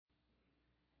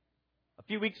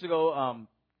few weeks ago,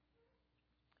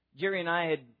 Jerry and I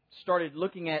had started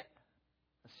looking at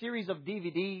a series of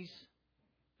DVDs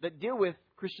that deal with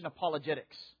Christian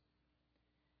apologetics.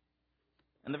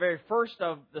 And the very first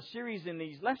of the series in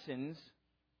these lessons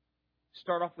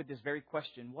start off with this very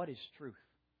question: what is truth?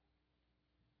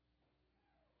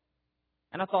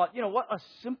 And I thought, what a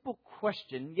simple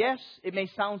question. Yes, it may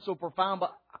sound so profound,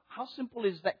 but how simple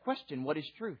is that question? What is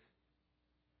truth?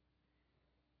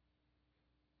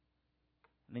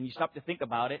 And then you stop to think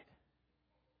about it,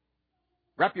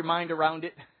 wrap your mind around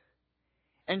it,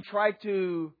 and try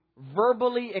to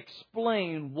verbally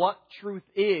explain what truth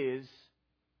is.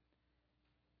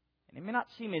 And it may not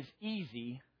seem as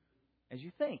easy as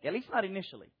you think, at least not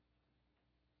initially.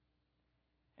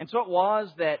 And so it was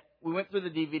that we went through the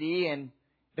DVD and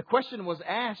the question was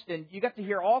asked, and you got to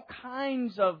hear all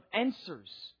kinds of answers.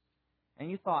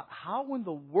 And you thought, how in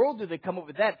the world did they come up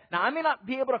with that? Now, I may not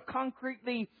be able to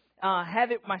concretely have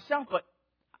it myself, but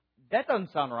that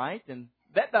doesn't sound right, and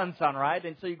that doesn't sound right.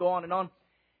 And so you go on.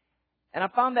 And I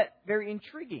found that very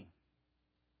intriguing.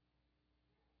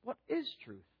 What is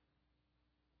truth?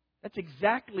 That's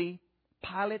exactly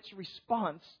Pilate's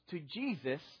response to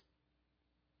Jesus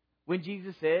when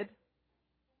Jesus said,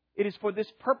 "It is for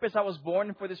this purpose I was born,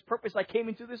 and for this purpose I came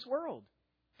into this world,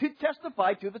 to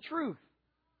testify to the truth."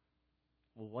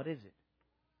 Well, what is it?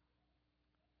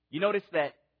 You notice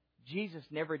that Jesus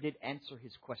never did answer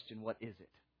his question, what is it?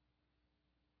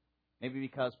 Maybe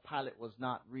because Pilate was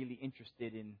not really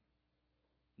interested in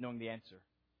knowing the answer.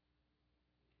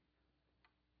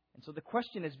 And so the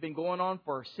question has been going on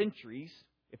for centuries,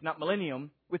 if not millennium,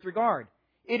 with regard.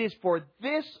 It is for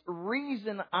this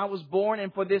reason I was born,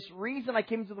 and for this reason I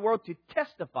came into the world, to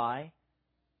testify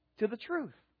to the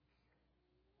truth.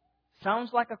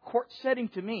 Sounds like a court setting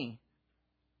to me.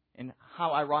 And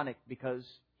how ironic, because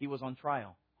he was on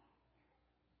trial.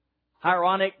 How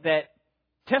ironic that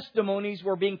testimonies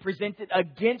were being presented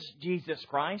against Jesus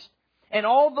Christ. And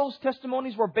all those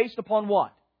testimonies were based upon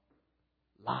what?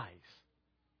 Lies.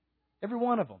 Every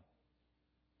one of them.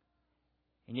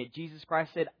 And yet Jesus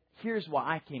Christ said, here's why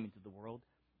I came into the world.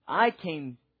 I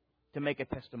came to make a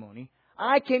testimony.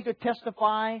 I came to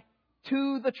testify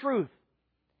to the truth.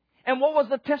 And what was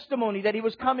the testimony that he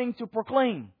was coming to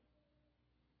proclaim?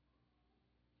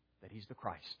 That he's the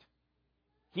Christ.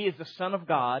 He is the Son of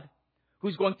God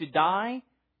who's going to die,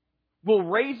 will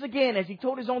raise again, as he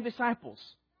told his own disciples,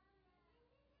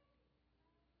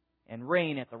 and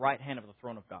reign at the right hand of the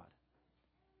throne of God.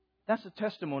 That's the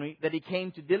testimony that he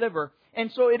came to deliver.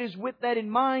 And so it is with that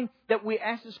in mind that we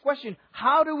ask this question: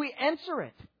 how do we answer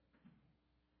it?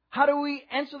 How do we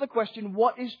answer the question,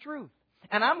 what is truth?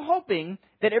 And I'm hoping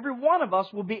that every one of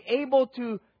us will be able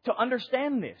to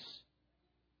understand this.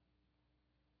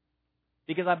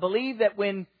 Because I believe that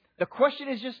when the question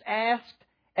is just asked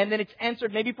and then it's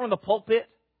answered maybe from the pulpit,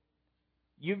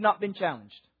 you've not been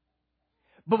challenged.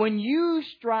 But when you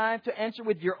strive to answer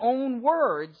with your own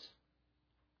words,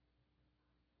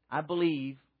 I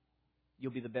believe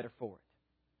you'll be the better for it.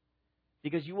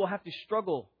 Because you will have to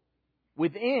struggle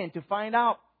within to find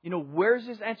out, where's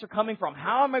this answer coming from?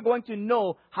 How am I going to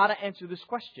know how to answer this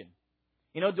question?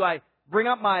 Do I bring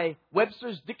up my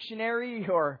Webster's dictionary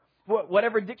or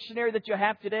whatever dictionary that you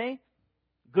have today?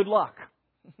 Good luck.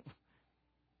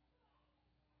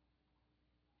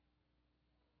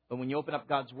 But when you open up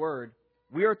God's Word,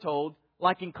 we are told,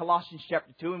 like in Colossians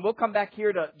chapter 2, and we'll come back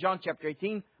here to John chapter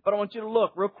 18, but I want you to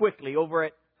look real quickly over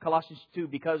at Colossians 2,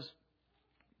 because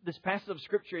this passage of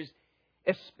Scripture is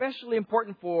especially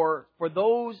important for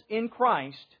those in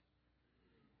Christ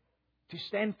to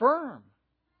stand firm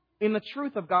in the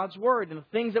truth of God's Word and the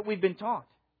things that we've been taught.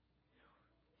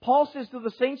 Paul says to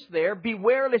the saints there,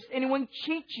 beware lest anyone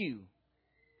cheat you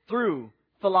through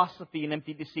philosophy and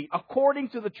empty deceit, according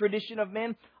to the tradition of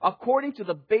men, according to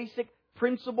the basic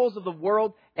principles of the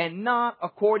world, and not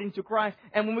according to Christ.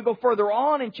 And when we go further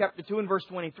on in chapter 2 and verse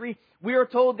 23, we are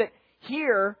told that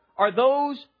here are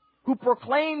those who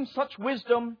proclaim such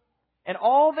wisdom, and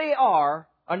all they are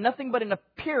nothing but an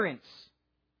appearance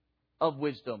of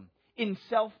wisdom in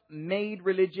self-made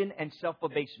religion and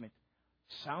self-abasement.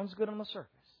 Sounds good on the surface.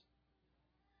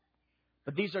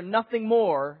 But these are nothing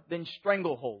more than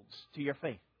strangleholds to your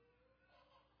faith.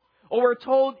 Or we're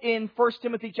told in 1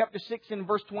 Timothy chapter 6 and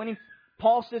verse 20,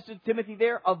 Paul says to Timothy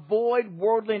there, avoid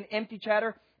worldly and empty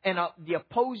chatter and the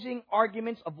opposing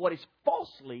arguments of what is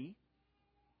falsely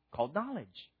called knowledge.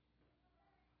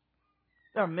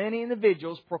 There are many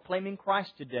individuals proclaiming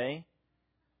Christ today,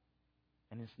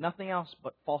 and it's nothing else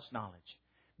but false knowledge.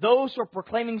 Those who are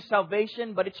proclaiming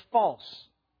salvation, but it's false.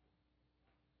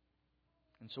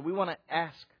 And so we want to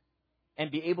ask and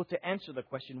be able to answer the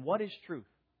question, what is truth?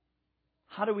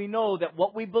 How do we know that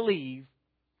what we believe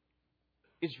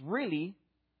is really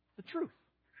the truth?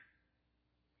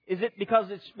 Is it because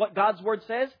it's what God's Word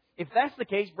says? If that's the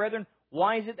case, brethren,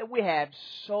 why is it that we have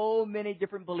so many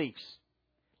different beliefs?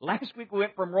 Last week we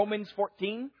went from Romans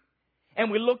 14,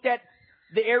 and we looked at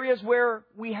the areas where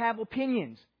we have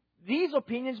opinions. These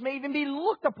opinions may even be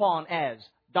looked upon as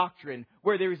doctrine,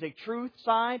 where there is a truth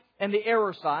side and the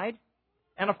error side.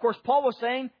 And of course, Paul was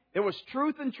saying there was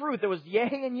truth and truth. There was yea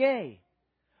and yea.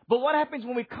 But what happens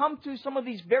when we come to some of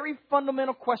these very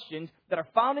fundamental questions that are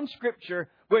found in Scripture,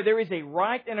 where there is a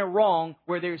right and a wrong,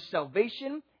 where there is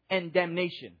salvation and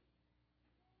damnation?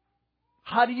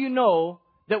 How do you know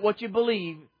that what you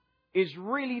believe is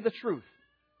really the truth?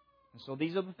 And so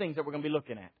these are the things that we're going to be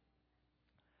looking at.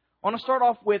 I want to start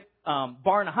off with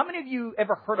Barna. How many of you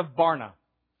ever heard of Barna?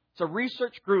 It's a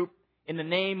research group in the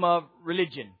name of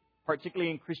religion,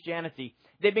 particularly in Christianity.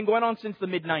 They've been going on since the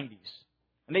mid-90s.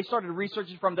 And they started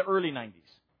researching from the early 90s.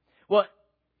 Well,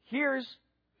 here's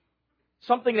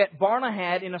something that Barna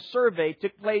had in a survey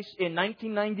took place in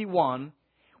 1991,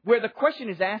 where the question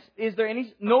is asked, is there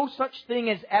no such thing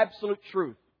as absolute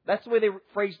truth? That's the way they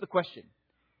phrased the question.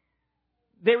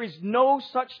 There is no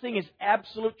such thing as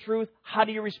absolute truth. How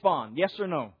do you respond? Yes or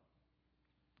no?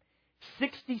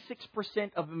 66%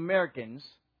 of Americans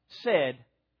said,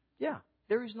 yeah,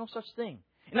 there is no such thing.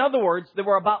 In other words, there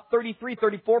were about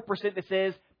 34% that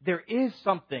says there is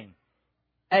something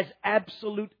as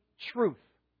absolute truth.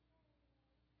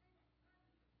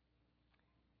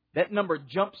 That number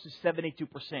jumps to 72%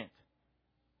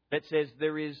 that says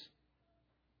there is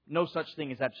no such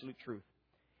thing as absolute truth.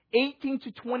 18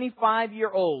 to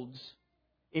 25-year-olds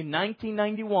in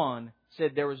 1991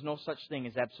 said there was no such thing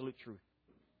as absolute truth.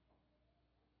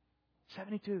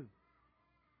 72.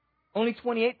 Only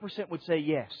 28% would say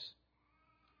yes.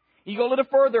 You go a little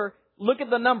further, look at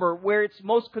the number where it's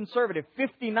most conservative.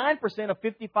 59% of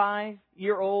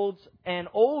 55-year-olds and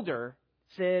older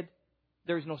said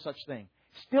there is no such thing.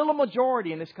 Still a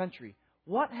majority in this country.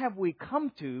 What have we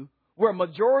come to where a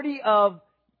majority of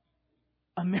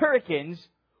Americans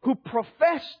who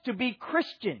profess to be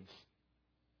Christians,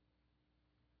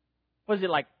 was it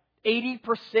like 80%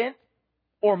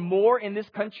 or more in this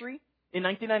country in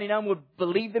 1999 would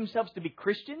believe themselves to be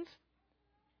Christians?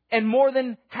 And more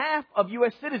than half of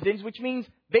U.S. citizens, which means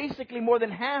basically more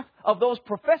than half of those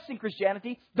professing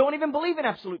Christianity, don't even believe in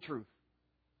absolute truth.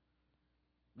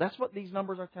 That's what these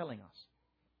numbers are telling us.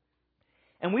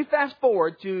 And we fast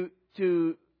forward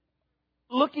to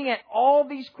looking at all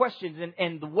these questions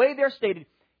and the way they're stated.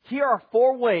 Here are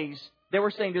 4 ways they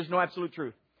were saying there's no absolute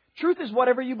truth. Truth is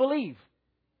whatever you believe.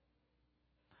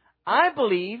 I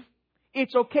believe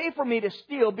it's okay for me to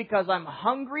steal because I'm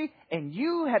hungry and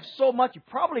you have so much, you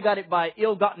probably got it by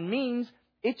ill-gotten means.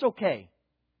 It's okay.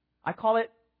 I call it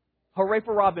hooray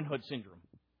for Robin Hood syndrome.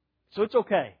 So it's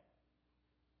okay.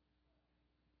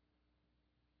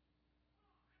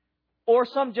 Or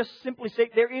some just simply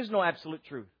say there is no absolute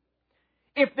truth.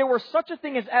 If there were such a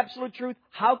thing as absolute truth,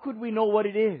 how could we know what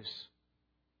it is?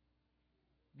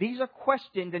 These are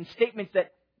questions and statements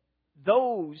that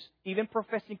those, even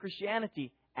professing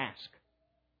Christianity, ask.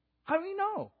 How do we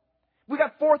know? We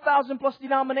got 4,000 plus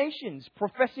denominations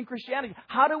professing Christianity.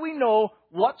 How do we know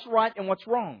what's right and what's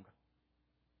wrong?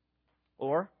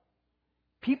 Or,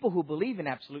 people who believe in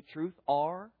absolute truth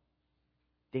are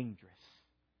dangerous.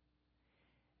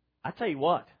 I tell you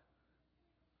what,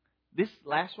 this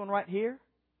last one right here,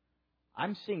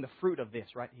 I'm seeing the fruit of this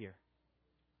right here.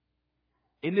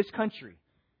 In this country,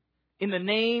 in the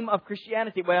name of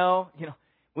Christianity, well,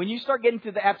 when you start getting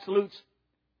to the absolutes,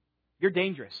 you're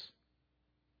dangerous.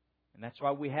 And that's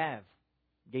why we have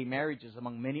gay marriages,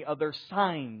 among many other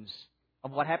signs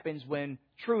of what happens when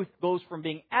truth goes from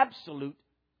being absolute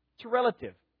to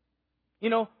relative.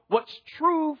 What's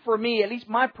true for me, at least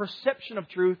my perception of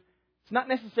truth, it's not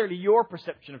necessarily your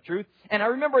perception of truth. And I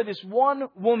remember this one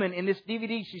woman in this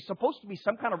DVD, she's supposed to be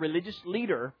some kind of religious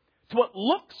leader to what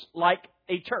looks like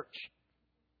a church.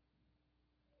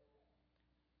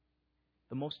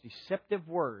 The most deceptive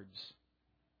words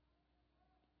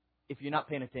if you're not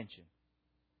paying attention.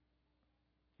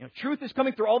 Truth is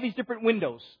coming through all these different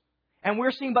windows. And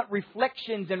we're seeing but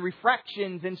reflections and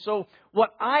refractions. And so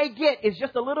what I get is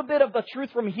just a little bit of the truth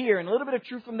from here and a little bit of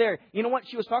truth from there. You know what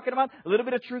she was talking about? A little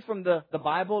bit of truth from the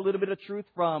Bible, a little bit of truth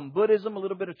from Buddhism, a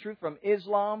little bit of truth from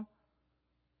Islam,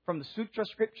 from the Sutra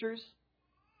scriptures,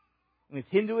 with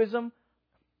Hinduism.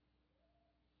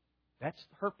 That's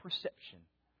her perception.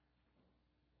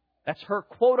 That's her,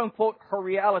 quote unquote, her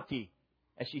reality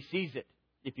as she sees it,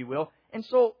 if you will. And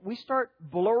so we start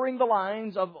blurring the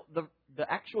lines of the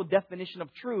the actual definition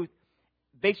of truth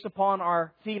based upon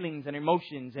our feelings and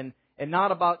emotions and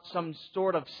not about some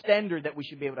sort of standard that we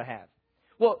should be able to have.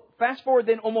 Well, fast forward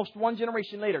then almost one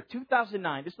generation later,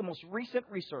 2009. This is the most recent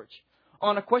research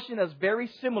on a question that's very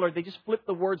similar. They just flipped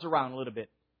the words around a little bit.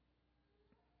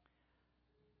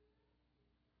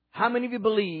 How many of you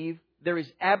believe there is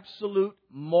absolute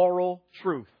moral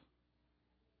truth?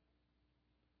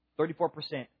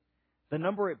 34%. The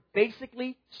number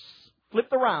basically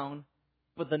flipped around,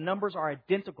 but the numbers are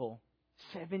identical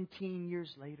 17 years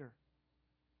later.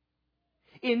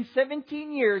 In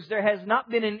 17 years, there has not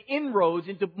been an inroads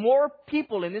into more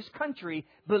people in this country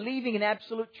believing in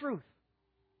absolute truth.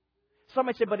 Some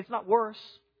might say, but it's not worse.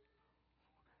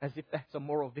 As if that's a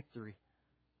moral victory.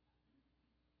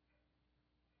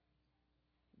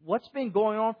 What's been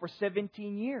going on for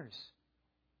 17 years?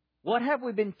 What have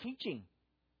we been teaching?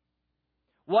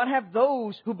 What have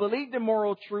those who believe in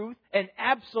moral truth and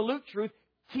absolute truth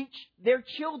teach their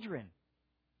children?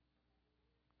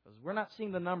 Because we're not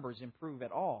seeing the numbers improve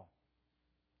at all.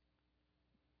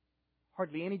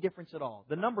 Hardly any difference at all.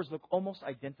 The numbers look almost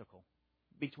identical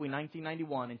between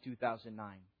 1991 and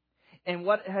 2009. And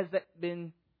what has that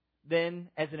been then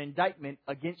as an indictment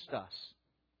against us?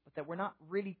 But that we're not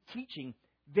really teaching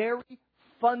very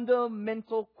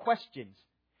fundamental questions.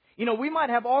 You know, we might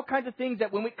have all kinds of things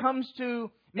that when it comes to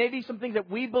maybe some things that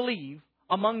we believe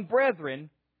among brethren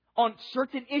on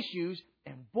certain issues,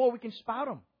 and boy, we can spout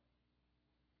them.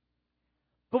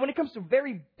 But when it comes to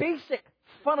very basic,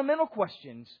 fundamental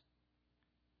questions,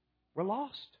 we're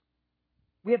lost.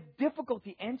 We have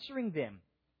difficulty answering them.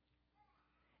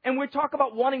 And we talk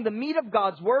about wanting the meat of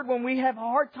God's Word when we have a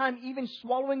hard time even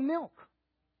swallowing milk.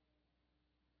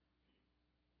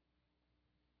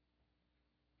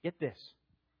 Get this.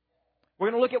 We're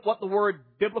going to look at what the word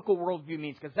biblical worldview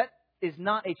means, because that is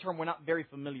not a term we're not very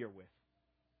familiar with.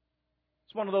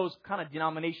 It's one of those kind of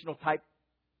denominational type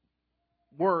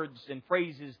words and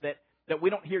phrases that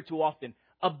we don't hear too often.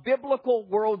 A biblical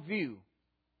worldview.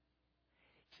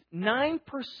 9%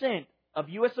 of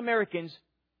U.S. Americans,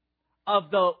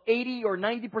 of the 80 or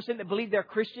 90% that believe they're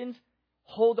Christians,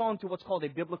 hold on to what's called a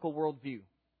biblical worldview.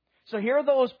 So here are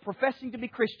those professing to be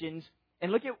Christians,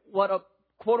 and look at what a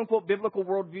quote-unquote biblical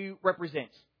worldview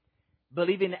represents.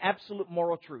 Believe in absolute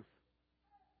moral truth.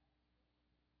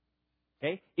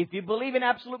 Okay? If you believe in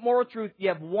absolute moral truth, you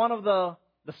have one of the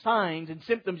signs and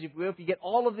symptoms, if you will. If you get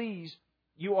all of these,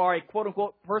 you are a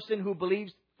quote-unquote person who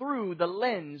believes through the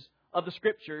lens of the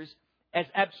Scriptures as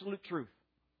absolute truth.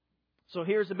 So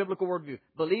here's the biblical worldview.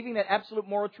 Believing that absolute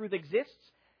moral truth exists,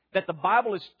 that the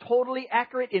Bible is totally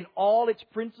accurate in all its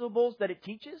principles that it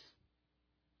teaches,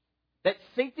 that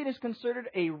Satan is considered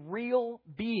a real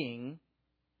being,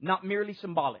 not merely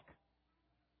symbolic.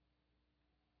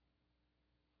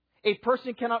 A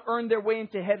person cannot earn their way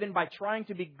into heaven by trying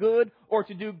to be good or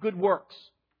to do good works.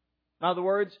 In other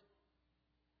words,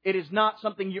 it is not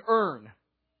something you earn.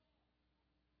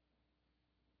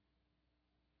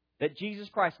 That Jesus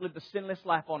Christ lived a sinless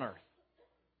life on earth.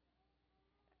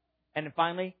 And then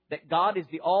finally, that God is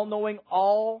the all-knowing,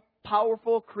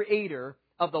 all-powerful creator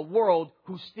of the world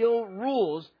who still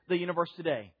rules the universe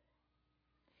today.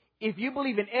 If you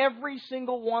believe in every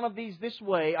single one of these this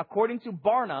way, according to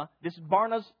Barna, this is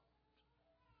Barna's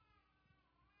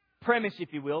premise,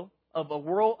 if you will, of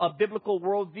a biblical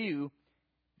worldview,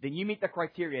 then you meet the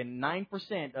criteria.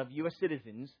 9% of U.S.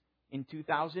 citizens in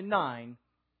 2009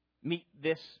 meet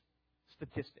this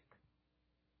statistic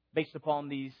based upon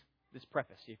this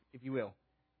preface, if you will.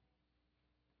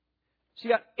 So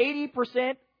you got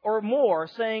 80% or more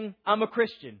saying, I'm a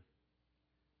Christian.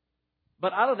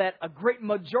 But out of that, a great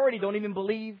majority don't even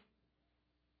believe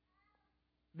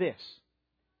this.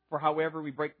 For however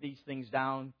we break these things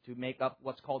down to make up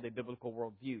what's called a biblical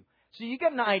worldview. So you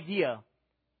get an idea,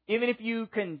 even if you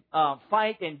can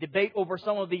fight and debate over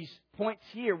some of these points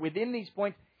here, within these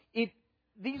points,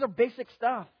 these are basic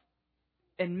stuff.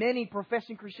 And many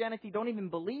professing Christianity don't even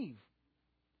believe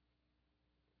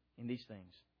in these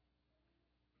things.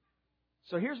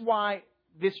 So here's why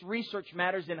this research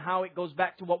matters and how it goes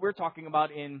back to what we're talking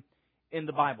about in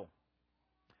the Bible.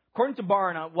 According to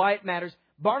Barna, why it matters,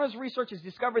 Barna's research has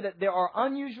discovered that there are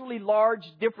unusually large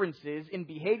differences in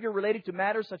behavior related to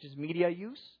matters such as media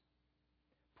use,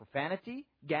 profanity,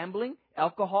 gambling,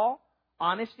 alcohol,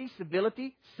 honesty,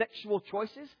 civility, sexual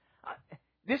choices.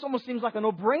 This almost seems like a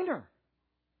no-brainer.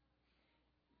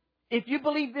 If you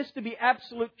believe this to be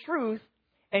absolute truth,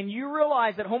 and you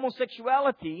realize that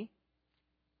homosexuality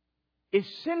is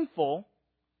sinful,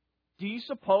 do you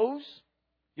suppose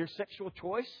your sexual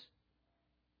choice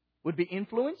would be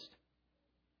influenced?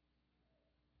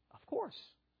 Of course.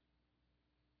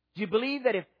 Do you believe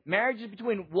that if marriage is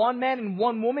between one man and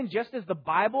one woman, just as the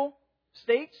Bible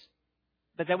states,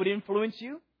 that would influence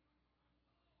you?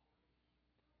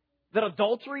 That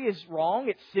adultery is wrong,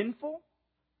 it's sinful?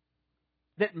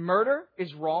 That murder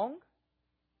is wrong?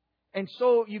 And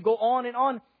so you go on and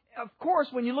on. Of course,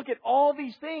 when you look at all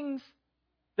these things,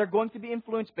 they're going to be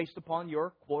influenced based upon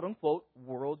your quote-unquote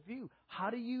worldview. How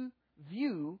do you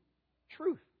view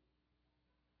truth?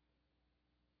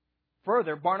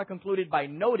 Further, Barna concluded by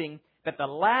noting that the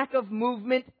lack of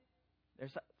movement,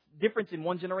 there's a difference in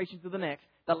one generation to the next,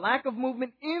 the lack of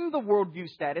movement in the worldview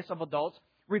status of adults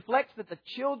reflects that the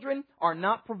children are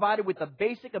not provided with the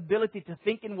basic ability to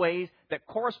think in ways that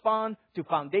correspond to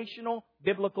foundational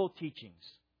biblical teachings.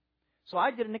 So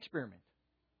I did an experiment.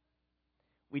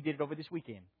 We did it over this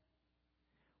weekend.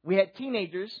 We had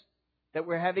teenagers that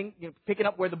were picking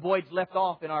up where the boys left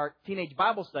off in our teenage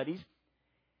Bible studies.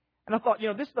 And I thought,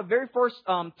 this is the very first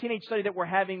teenage study that we're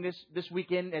having this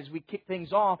weekend as we kick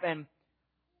things off. And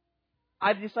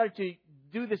I decided to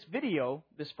do this video,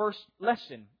 this first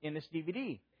lesson in this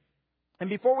DVD. And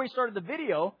before we started the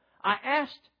video, I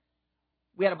asked,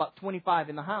 we had about 25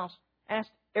 in the house, asked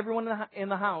everyone in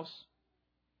the house,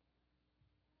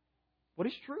 what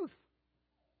is truth?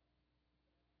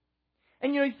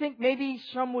 And you think maybe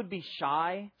some would be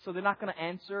shy, so they're not going to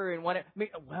answer. And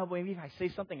maybe if I say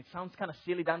something, it sounds kind of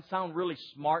silly, doesn't sound really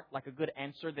smart, like a good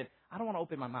answer, then I don't want to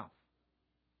open my mouth.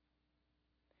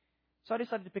 So I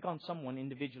decided to pick on someone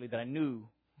individually that I knew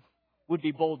would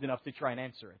be bold enough to try and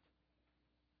answer it.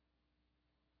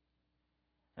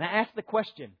 And I asked the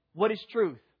question, what is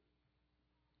truth?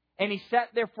 And he sat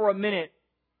there for a minute,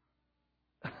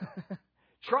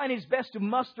 trying his best to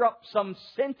muster up some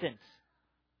sentence.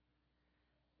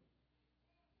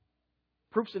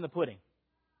 Proof's in the pudding.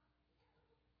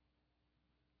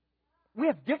 We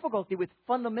have difficulty with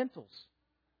fundamentals.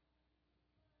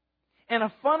 And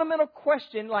a fundamental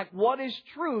question like what is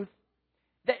truth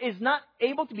that is not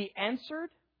able to be answered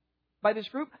by this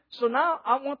group. So now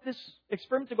I want this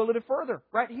experiment to go a little further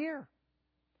right here.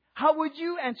 How would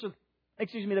you answer,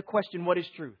 the question, what is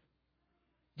truth?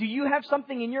 Do you have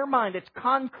something in your mind that's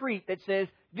concrete that says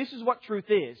this is what truth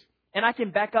is, and I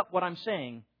can back up what I'm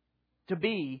saying to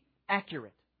be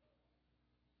accurate?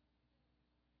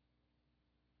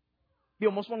 Be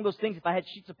almost one of those things, if I had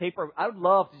sheets of paper, I would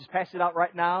love to just pass it out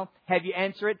right now, have you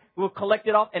answer it, we'll collect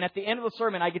it up, and at the end of the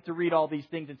sermon, I get to read all these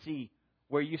things and see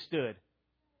where you stood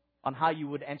on how you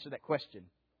would answer that question.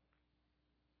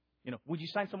 Would you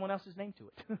sign someone else's name to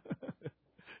it?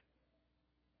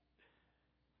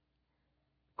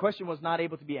 Question was not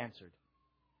able to be answered.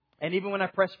 And even when I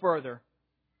pressed further,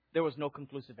 there was no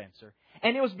conclusive answer.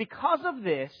 And it was because of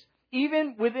this,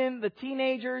 even within the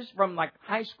teenagers from like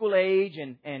high school age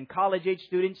and college age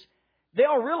students, they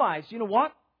all realized,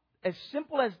 what? As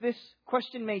simple as this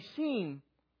question may seem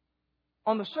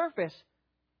on the surface,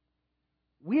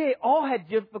 we all had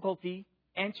difficulty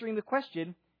answering the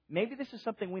question. Maybe this is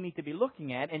something we need to be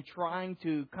looking at and trying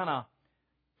to kind of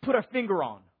put our finger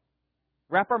on,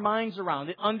 wrap our minds around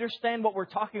it, understand what we're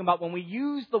talking about when we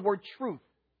use the word truth,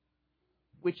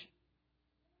 which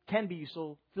can be used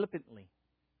so flippantly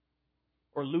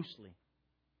or loosely,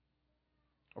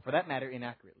 or for that matter,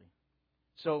 inaccurately.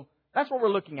 So that's what we're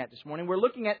looking at this morning. We're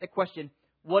looking at the question,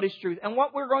 what is truth? And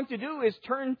what we're going to do is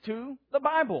turn to the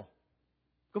Bible.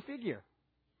 Go figure.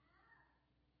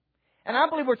 And I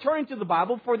believe we're turning to the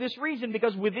Bible for this reason,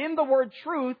 because within the word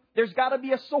truth, there's got to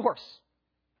be a source.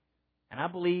 And I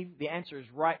believe the answer is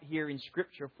right here in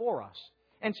Scripture for us.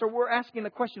 And so we're asking the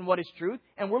question, what is truth?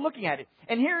 And we're looking at it.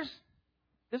 And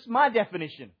this is my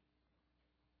definition.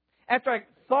 After I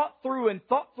thought through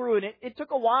it, it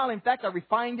took a while. In fact, I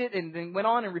refined it and then went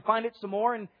on and refined it some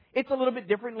more. And it's a little bit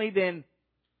differently than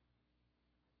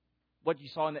what you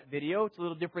saw in that video. It's a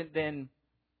little different than,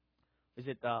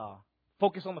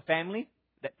 Focus on the Family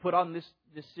that put on this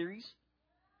series.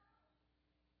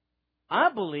 I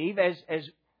believe as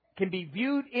can be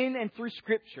viewed in and through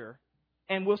Scripture,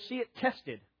 and we'll see it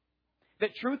tested,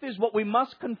 that truth is what we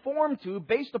must conform to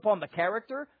based upon the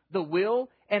character, the will,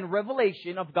 and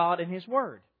revelation of God and His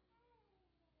Word.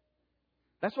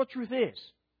 That's what truth is.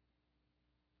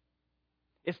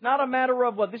 It's not a matter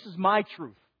of, this is my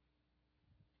truth.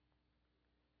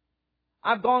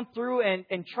 I've gone through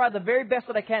and tried the very best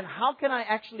that I can. How can I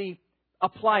actually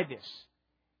apply this?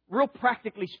 Real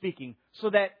practically speaking,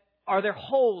 so that are there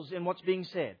holes in what's being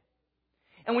said?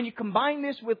 And when you combine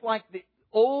this with like the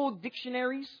old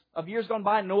dictionaries of years gone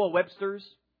by, Noah Webster's,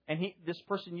 and this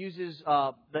person uses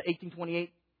the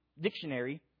 1828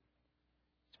 dictionary,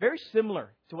 it's very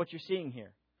similar to what you're seeing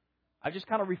here. I just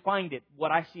kind of refined it,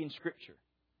 what I see in Scripture.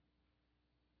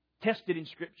 tested in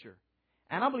Scripture.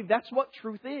 And I believe that's what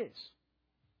truth is.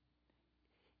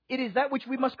 It is that which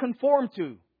we must conform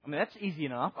to. I mean, that's easy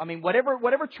enough. I mean,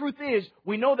 whatever truth is,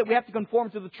 we know that we have to conform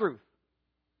to the truth.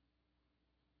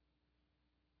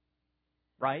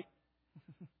 Right?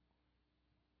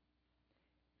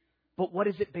 But what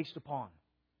is it based upon?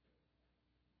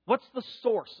 What's the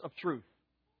source of truth?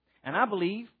 And I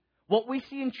believe what we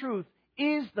see in truth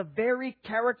is the very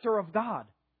character of God.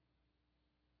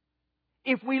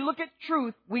 If we look at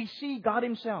truth, we see God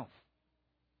Himself.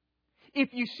 If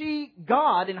you see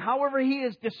God and however He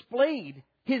is displayed,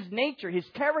 His nature, His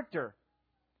character,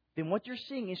 then what you're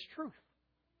seeing is truth.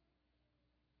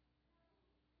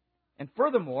 And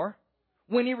furthermore,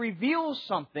 when He reveals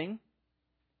something,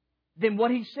 then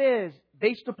what He says,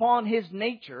 based upon His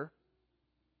nature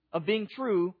of being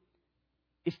true,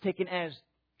 is taken as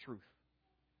truth.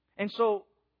 And so,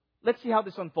 let's see how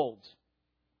this unfolds.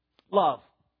 Love.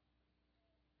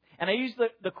 And I use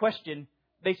the question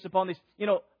based upon this.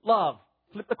 Love.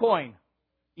 Flip the coin.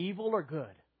 Evil or good?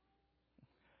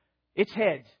 It's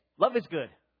heads. Love is good.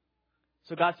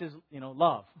 So God says,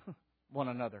 love one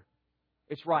another.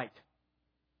 It's right.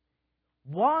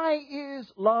 Why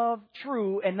is love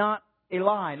true and not a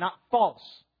lie, not false?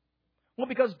 Well,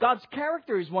 because God's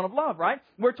character is one of love, right?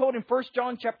 We're told in 1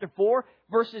 John chapter 4,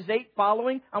 verses 8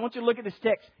 following. I want you to look at this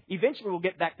text. Eventually we'll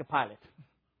get back to Pilate.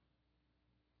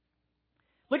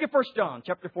 Look at 1 John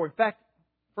chapter 4. In fact,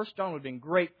 1 John would have been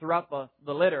great throughout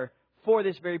the letter for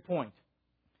this very point.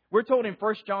 We're told in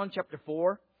 1 John chapter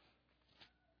 4,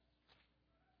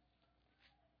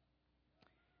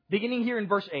 beginning here in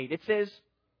verse 8, it says,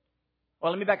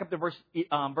 well, let me back up to verse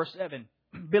 7.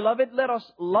 Beloved, let us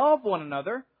love one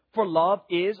another, for love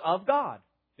is of God.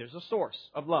 There's a source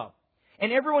of love.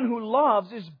 And everyone who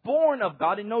loves is born of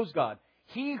God and knows God.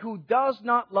 He who does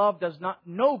not love does not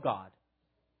know God,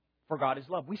 for God is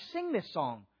love. We sing this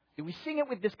song. Do we sing it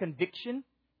with this conviction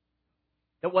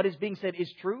that what is being said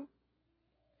is true?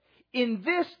 In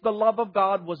this, the love of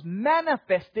God was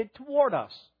manifested toward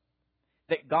us,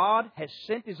 that God has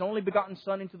sent His only begotten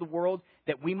Son into the world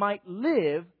that we might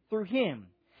live through Him.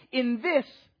 In this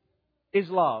is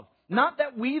love. Not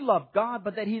that we loved God,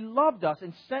 but that He loved us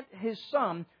and sent His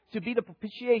Son to be the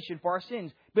propitiation for our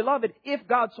sins. Beloved, if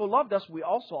God so loved us, we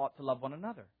also ought to love one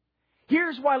another.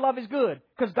 Here's why love is good.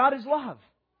 Because God is love.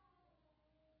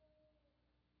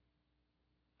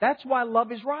 That's why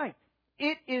love is right.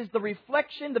 It is the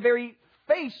reflection, the very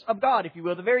face of God, if you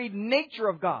will, the very nature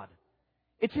of God.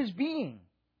 It's His being.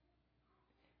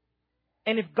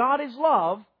 And if God is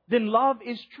love, then love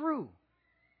is true.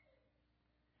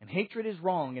 And hatred is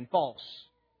wrong and false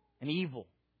and evil.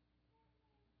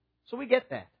 So we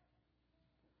get that.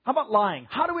 How about lying?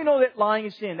 How do we know that lying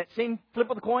is sin? That same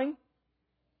flip of the coin?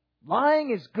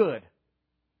 Lying is good.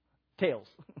 Tails.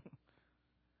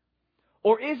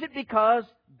 Or is it because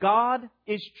God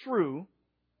is true?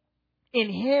 In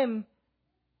Him,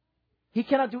 He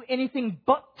cannot do anything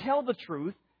but tell the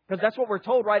truth. Because that's what we're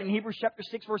told, right, in Hebrews chapter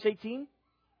 6, verse 18.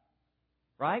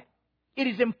 Right? It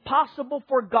is impossible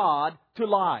for God to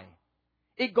lie.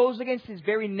 It goes against His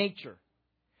very nature.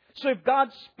 So if God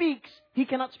speaks, He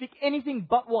cannot speak anything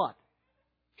but what?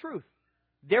 Truth.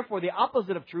 Therefore, the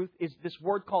opposite of truth is this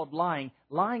word called lying.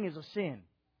 Lying is a sin.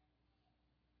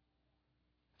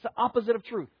 It's the opposite of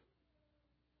truth.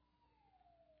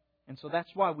 And so that's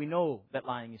why we know that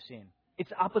lying is sin. It's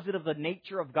the opposite of the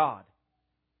nature of God.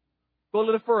 Go a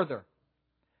little further.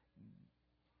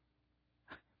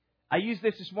 I used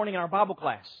this morning in our Bible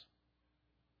class.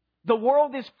 The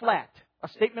world is flat. A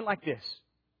statement like this.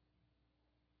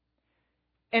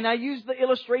 And I used the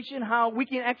illustration how we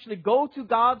can actually go to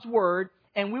God's Word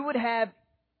and we would have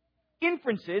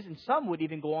inferences, and some would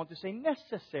even go on to say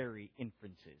necessary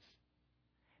inferences.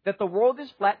 That the world is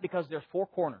flat because there's four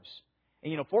corners.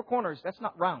 And 4 corners, that's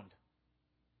not round.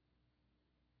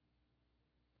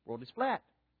 The world is flat.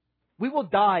 We will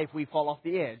die if we fall off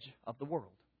the edge of the world.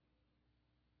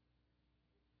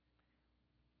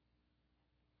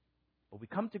 But we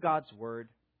come to God's Word,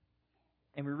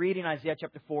 and we read in Isaiah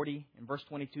chapter 40, in verse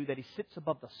 22, that He sits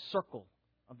above the circle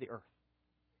of the earth.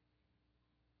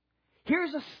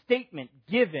 Here's a statement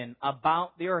given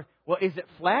about the earth. Well, is it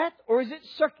flat or is it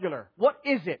circular? What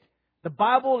is it? The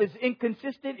Bible is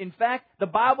inconsistent. In fact, the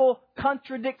Bible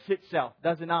contradicts itself,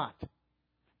 does it not?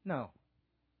 No.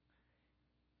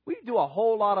 We do a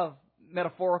whole lot of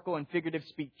metaphorical and figurative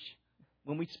speech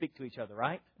when we speak to each other,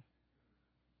 right?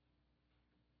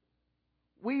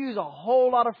 We use a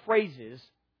whole lot of phrases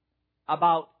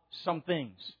about some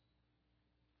things.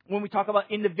 When we talk about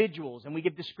individuals and we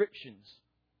give descriptions.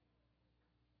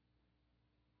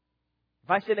 If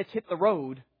I say let's hit the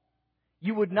road,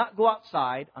 you would not go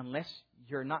outside unless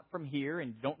you're not from here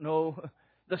and you don't know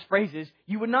those phrases.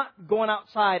 You would not go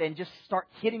outside and just start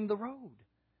hitting the road.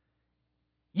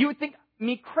 You would think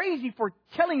me crazy for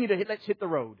telling you to let's hit the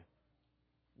road.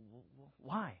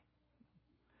 Why?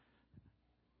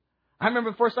 I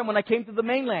remember the first time when I came to the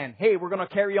mainland. Hey, we're going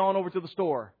to carry on over to the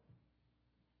store.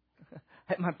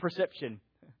 At my perception.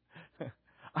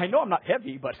 I know I'm not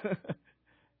heavy, but you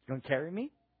going to carry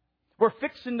me? We're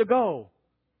fixing to go.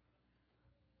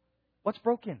 What's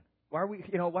broken? Why are we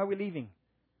leaving?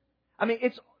 I mean,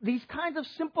 it's these kinds of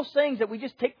simple sayings that we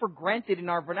just take for granted in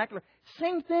our vernacular.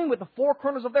 Same thing with the four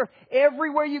corners of the earth.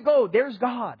 Everywhere you go, there's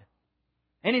God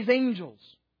and His angels.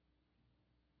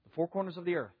 The four corners of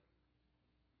the earth.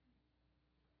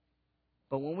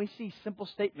 But when we see simple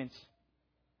statements,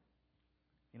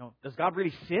 does God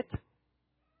really sit?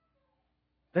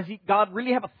 Does God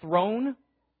really have a throne?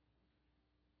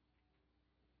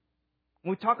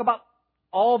 When we talk about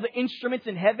all the instruments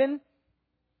in heaven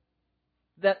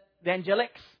that the angelics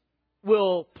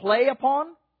will play upon,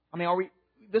 I mean, are we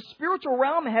the spiritual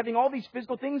realm having all these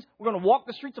physical things? We're going to walk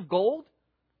the streets of gold?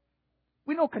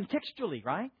 We know contextually,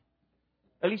 right?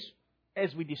 At least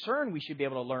as we discern, we should be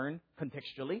able to learn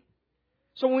contextually.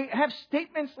 So when we have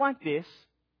statements like this,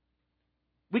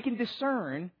 we can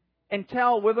discern and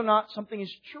tell whether or not something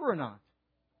is true or not.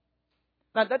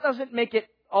 Now, that doesn't make it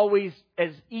always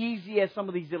as easy as some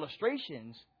of these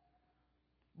illustrations.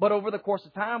 But over the course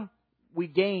of time, we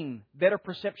gain better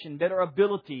perception, better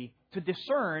ability to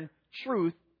discern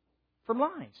truth from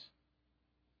lies.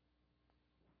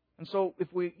 And so if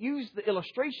we use the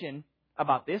illustration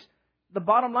about this, the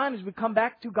bottom line is we come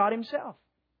back to God Himself.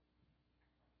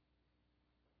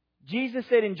 Jesus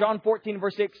said in John 14,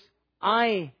 verse 6,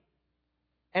 I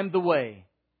am the way,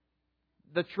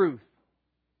 the truth,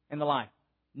 and the life.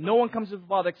 No one comes to the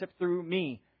Father except through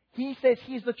me. He says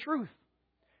He's the truth.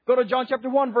 Go to John chapter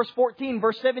 1, verse 14,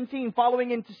 verse 17,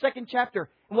 following into second chapter.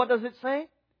 And what does it say?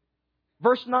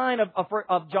 Verse 9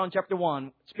 of John chapter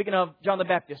 1, speaking of John the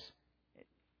Baptist.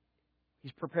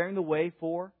 He's preparing the way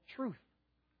for truth.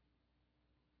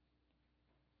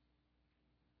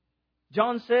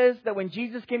 John says that when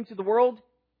Jesus came to the world,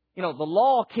 the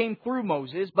law came through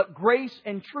Moses, but grace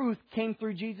and truth came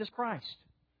through Jesus Christ.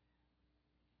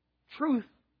 Truth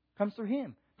comes through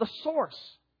Him. The source,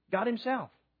 God Himself.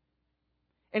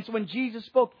 And so when Jesus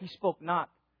spoke, He spoke not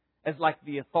as like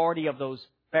the authority of those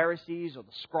Pharisees or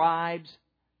the scribes,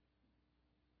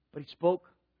 but He spoke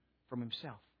from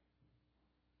Himself.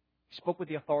 He spoke with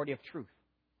the authority of truth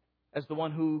as the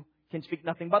one who can speak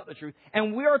nothing but the truth.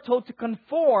 And we are told to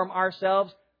conform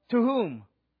ourselves to whom?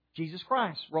 Jesus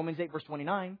Christ. Romans 8, verse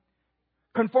 29.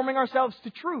 Conforming ourselves to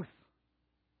truth.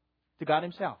 To God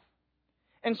Himself.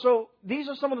 And so these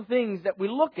are some of the things that we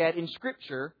look at in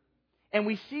Scripture, and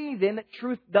we see then that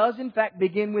truth does in fact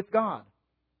begin with God.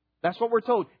 That's what we're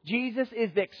told. Jesus is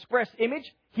the express image.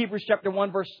 Hebrews chapter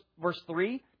 1, verse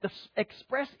 3. The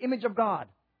express image of God.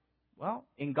 Well,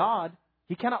 in God,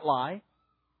 He cannot lie.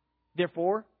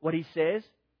 Therefore, what He says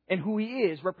and who He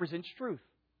is represents truth.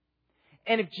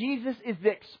 And if Jesus is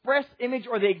the express image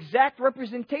or the exact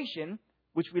representation,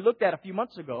 which we looked at a few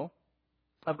months ago,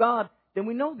 of God, then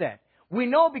we know that. We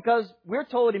know because we're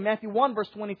told in Matthew 1, verse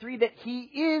 23, that He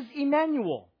is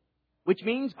Emmanuel, which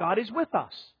means God is with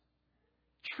us.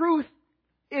 Truth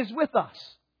is with us.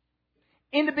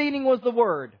 In the beginning was the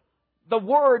Word. The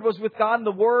Word was with God, and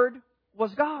the Word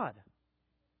was God.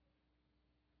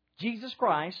 Jesus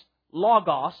Christ,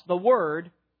 Logos, the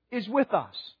Word, is with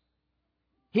us.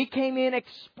 He came in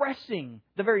expressing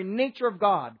the very nature of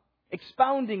God,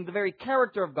 expounding the very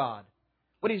character of God.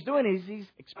 What He's doing is He's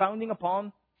expounding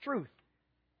upon truth.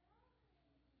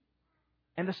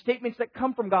 And the statements that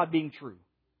come from God being true.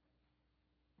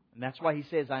 And that's why He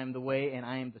says, I am the way and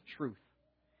I am the truth.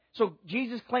 So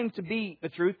Jesus claims to be the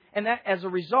truth, and that as a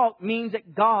result means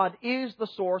that God is the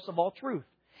source of all truth.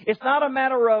 It's not a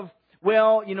matter of,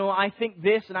 well, I think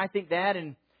this and I think that,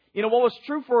 and what was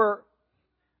true for,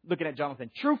 looking at Jonathan,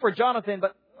 true for Jonathan,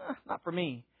 but not for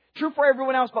me. True for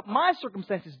everyone else, but my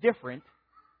circumstance is different.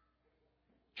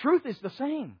 Truth is the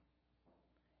same.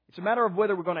 It's a matter of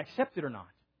whether we're going to accept it or not.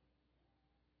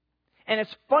 And as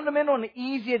fundamental and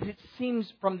easy as it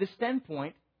seems from this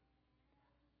standpoint,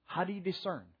 how do you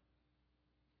discern?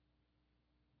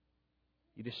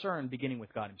 You discern beginning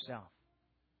with God Himself.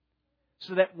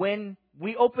 So that when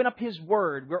we open up His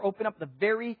Word, we're opening up the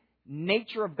very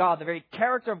nature of God, the very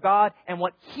character of God, and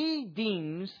what He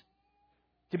deems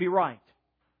to be right.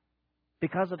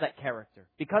 Because of that character,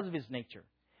 because of His nature.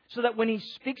 So that when He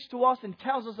speaks to us and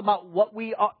tells us about what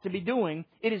we ought to be doing,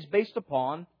 it is based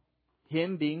upon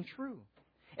Him being true.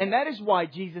 And that is why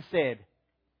Jesus said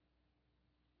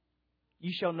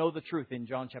You shall know the truth in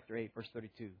John chapter 8, verse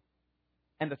 32.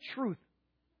 And the truth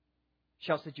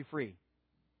shall set you free.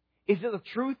 Is it the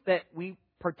truth that we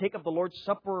partake of the Lord's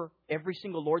Supper every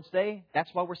single Lord's Day? That's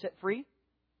why we're set free?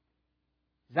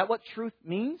 Is that what truth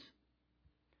means?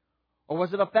 Or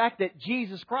was it the fact that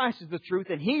Jesus Christ is the truth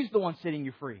and He's the one setting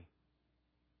you free?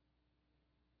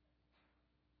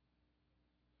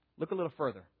 Look a little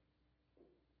further.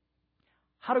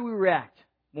 How do we react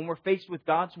when we're faced with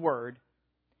God's Word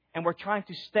and we're trying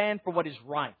to stand for what is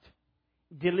right,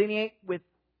 delineate with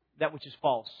that which is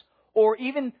false, or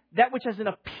even that which has an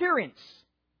appearance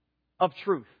of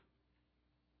truth,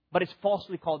 but is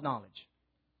falsely called knowledge?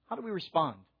 How do we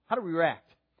respond? How do we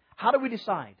react? How do we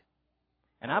decide?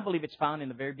 And I believe it's found in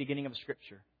the very beginning of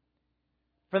Scripture.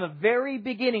 From the very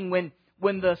beginning,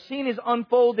 when the scene is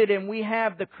unfolded and we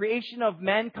have the creation of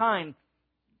mankind,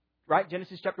 right?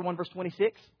 Genesis chapter 1, verse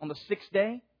 26, on the sixth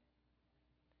day,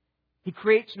 He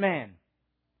creates man.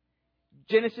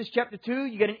 Genesis chapter 2,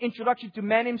 you get an introduction to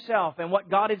man himself, and what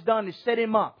God has done is set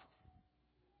him up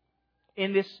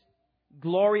in this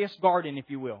glorious garden, if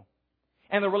you will,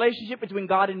 and the relationship between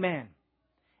God and man.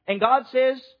 And God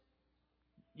says,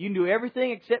 you can do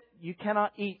everything except you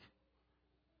cannot eat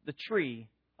the tree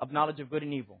of knowledge of good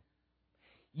and evil.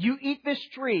 You eat this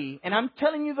tree, and I'm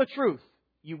telling you the truth,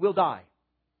 you will die.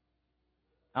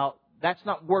 Now, that's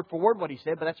not word for word what He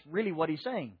said, but that's really what He's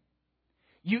saying.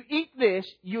 You eat this,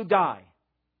 you die.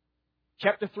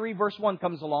 Chapter 3, verse 1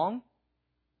 comes along.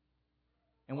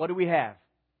 And what do we have?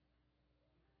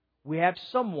 We have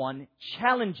someone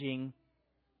challenging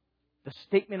the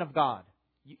statement of God.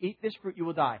 You eat this fruit, you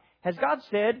will die. Has God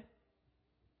said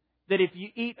that if you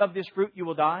eat of this fruit, you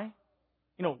will die?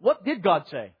 You know, what did God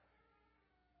say?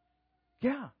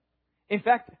 Yeah. In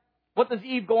fact, what does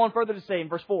Eve go on further to say in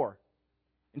verse 4?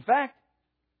 In fact,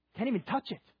 can't even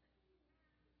touch it,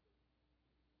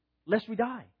 lest we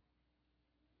die.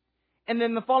 And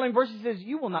then the following verse says,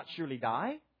 you will not surely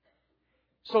die.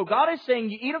 So God is saying,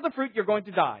 you eat of the fruit, you're going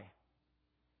to die.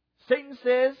 Satan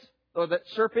says, or that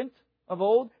serpent of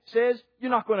old says,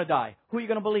 you're not going to die. Who are you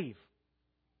going to believe?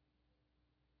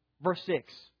 Verse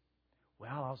 6.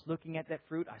 Well, I was looking at that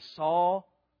fruit. I saw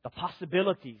the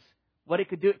possibilities. What it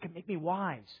could do, it could make me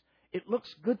wise. It looks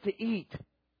good to eat.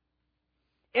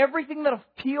 Everything that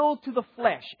appealed to the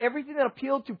flesh, everything that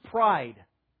appealed to pride,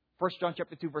 1 John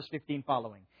chapter 2, verse 15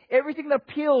 following. Everything that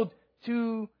appealed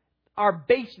to our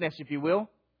baseness, if you will,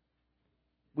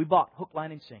 we bought hook,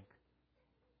 line, and sinker.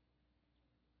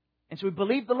 And so we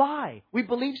believed the lie. We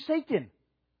believed Satan.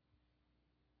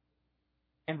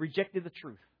 And rejected the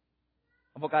truth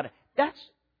of what God had.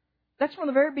 That's from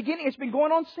the very beginning. It's been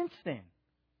going on since then.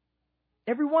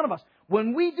 Every one of us.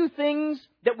 When we do things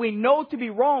that we know to be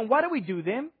wrong, why do we do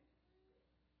them?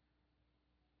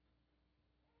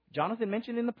 Jonathan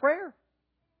mentioned in the prayer.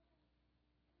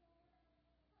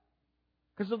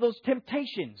 Because of those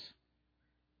temptations.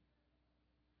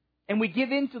 And we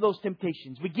give in to those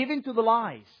temptations. We give in to the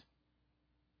lies.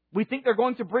 We think they're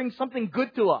going to bring something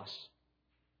good to us.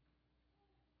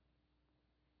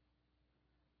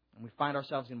 And we find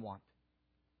ourselves in want.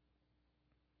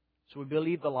 So we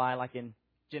believe the lie like in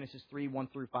Genesis 3, 1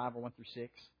 through 5 or 1 through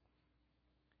 6.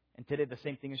 And today the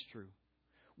same thing is true.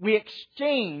 We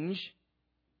exchange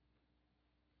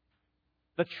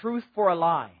the truth for a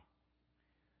lie.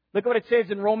 Look at what it says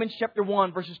in Romans chapter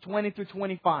 1, verses 20 through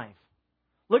 25.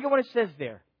 Look at what it says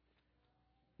there.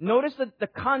 Notice the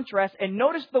contrast and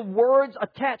notice the words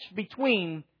attached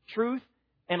between truth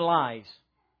and lies.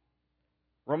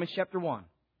 Romans chapter 1.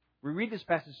 We read this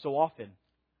passage so often.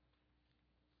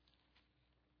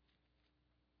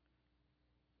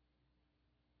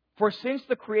 For since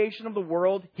the creation of the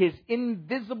world, His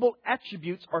invisible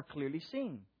attributes are clearly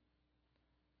seen.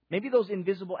 Maybe those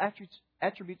invisible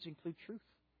attributes include truth,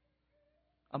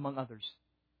 among others.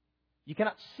 You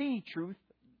cannot see truth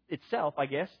itself, I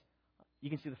guess. You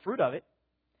can see the fruit of it.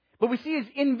 But we see His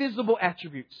invisible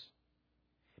attributes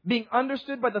being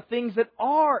understood by the things that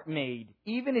are made,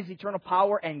 even His eternal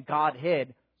power and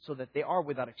Godhead, so that they are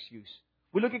without excuse.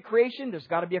 We look at creation, there's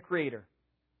got to be a creator.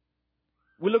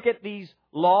 We look at these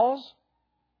laws,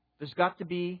 there's got to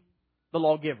be the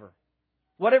lawgiver.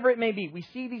 Whatever it may be, we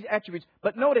see these attributes.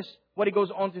 But notice what he goes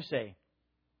on to say.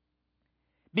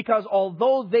 Because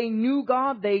although they knew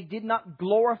God, they did not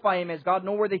glorify Him as God,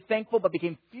 nor were they thankful, but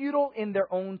became futile in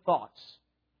their own thoughts.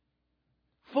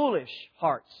 Foolish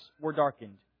hearts were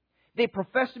darkened. They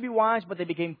professed to be wise, but they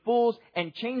became fools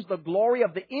and changed the glory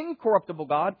of the incorruptible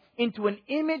God into an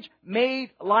image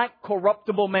made like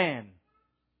corruptible man.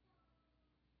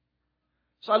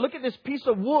 So I look at this piece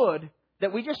of wood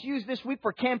that we just used this week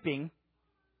for camping.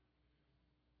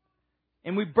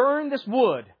 and we burn this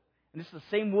wood, and this is the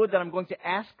same wood that I'm going to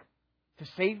ask to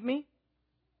save me,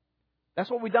 that's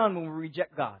what we've done when we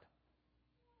reject God.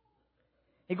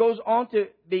 He goes on to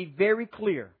be very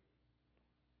clear.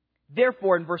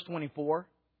 Therefore, in verse 24,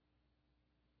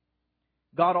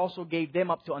 God also gave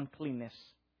them up to uncleanness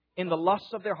in the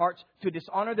lusts of their hearts to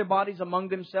dishonor their bodies among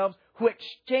themselves, who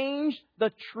exchanged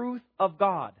the truth of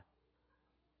God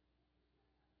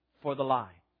for the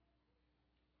lie.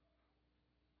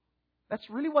 That's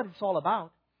really what it's all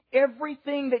about.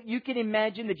 Everything that you can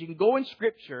imagine, that you can go in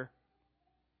Scripture,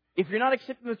 if you're not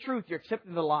accepting the truth, you're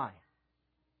accepting the lie.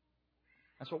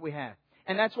 That's what we have.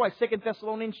 And that's why 2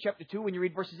 Thessalonians chapter 2, when you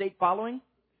read verses 8 following,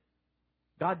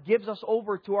 God gives us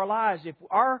over to our lives. If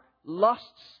our lusts,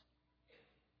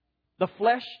 the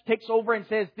flesh takes over and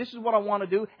says, this is what I want to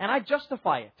do, and I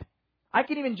justify it. I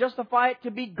can even justify it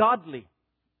to be godly.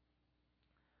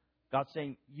 God's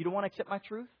saying, you don't want to accept my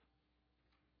truth?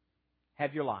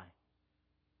 Have your lie.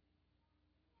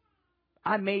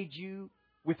 I made you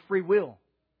with free will.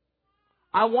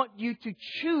 I want you to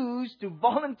choose to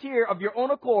volunteer of your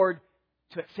own accord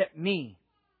to accept me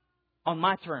on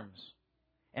my terms.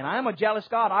 And I am a jealous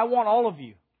God. I want all of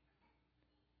you.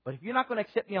 But if you're not going to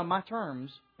accept me on my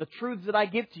terms, the truths that I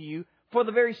give to you, for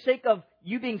the very sake of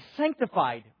you being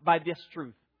sanctified by this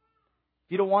truth,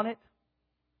 if you don't want it,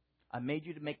 I made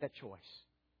you to make that choice.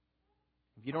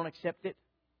 If you don't accept it,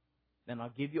 then I'll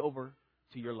give you over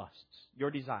to your lusts,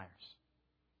 your desires.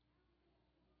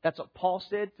 That's what Paul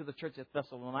said to the church at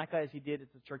Thessalonica, as he did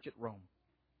at the church at Rome.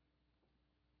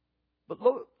 But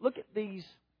look at these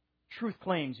truth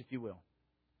claims, if you will.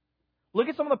 Look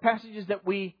at some of the passages that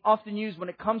we often use when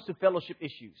it comes to fellowship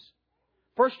issues.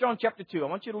 1 John chapter 2. I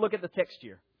want you to look at the text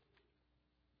here.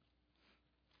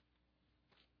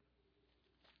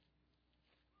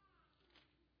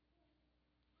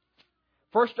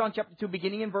 1 John chapter 2,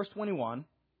 beginning in verse 21.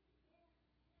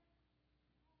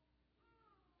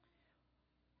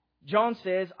 John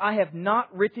says, I have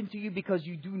not written to you because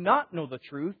you do not know the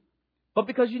truth, but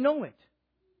because you know it,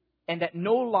 and that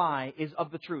no lie is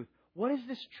of the truth. What is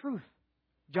this truth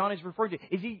John is referring to?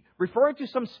 Is he referring to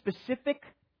some specific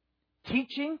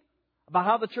teaching about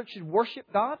how the church should worship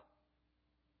God?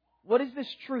 What is this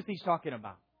truth he's talking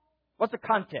about? What's the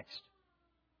context?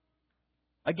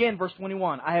 Again, verse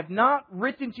 21. I have not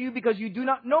written to you because you do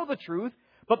not know the truth,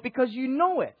 but because you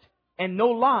know it, and no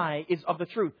lie is of the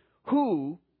truth.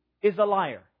 Who is a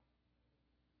liar?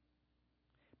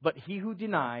 But he who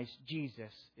denies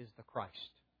Jesus is the Christ.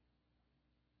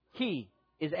 He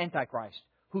is Antichrist,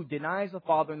 who denies the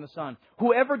Father and the Son.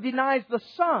 Whoever denies the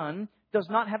Son does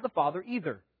not have the Father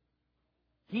either.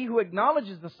 He who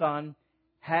acknowledges the Son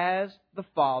has the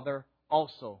Father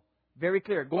also. Very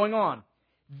clear. Going on.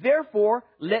 Therefore,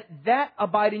 let that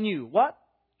abide in you. What?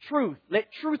 Truth.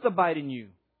 Let truth abide in you,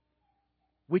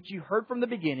 which you heard from the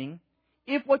beginning.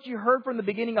 If what you heard from the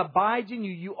beginning abides in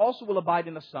you, you also will abide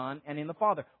in the Son and in the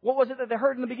Father. What was it that they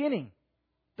heard in the beginning?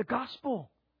 The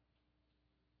gospel.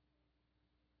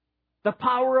 The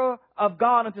power of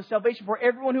God unto salvation for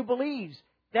everyone who believes.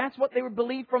 That's what they would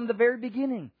believe from the very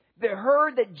beginning. They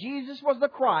heard that Jesus was the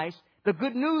Christ. The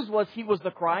good news was He was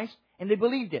the Christ, and they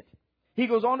believed it. He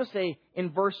goes on to say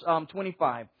in verse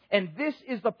 25, and this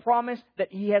is the promise that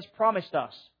He has promised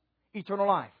us, eternal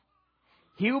life.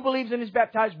 He who believes and is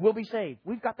baptized will be saved.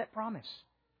 We've got that promise.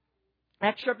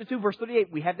 Acts chapter 2, verse 38,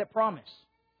 we have that promise.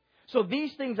 So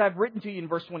these things I've written to you in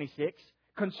verse 26,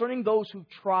 concerning those who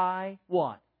try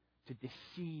what? To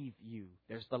deceive you.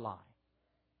 There's the lie.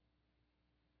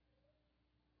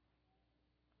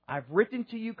 I've written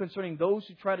to you concerning those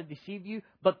who try to deceive you,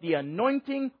 but the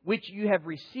anointing which you have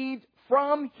received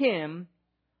from Him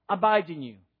abides in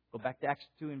you. Go back to Acts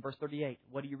 2 in verse 38.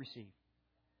 What do you receive?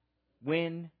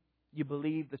 When you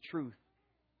believe the truth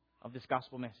of this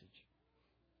gospel message.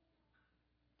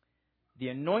 The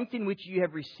anointing which you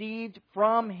have received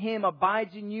from Him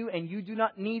abides in you, and you do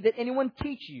not need that anyone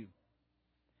teach you.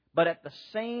 But at the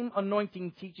same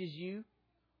anointing teaches you,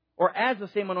 or as the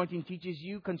same anointing teaches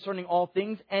you concerning all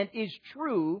things, and is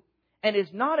true, and is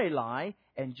not a lie,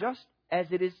 and just as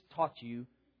it is taught you,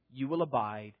 you will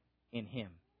abide in Him.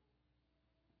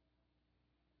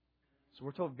 So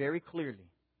we're told very clearly,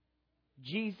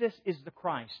 Jesus is the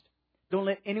Christ. Don't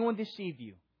let anyone deceive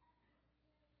you.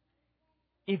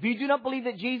 If you do not believe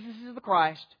that Jesus is the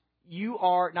Christ, you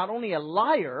are not only a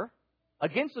liar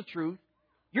against the truth,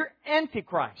 you're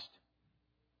Antichrist.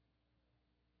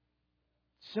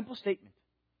 Simple statement.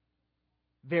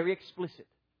 Very explicit.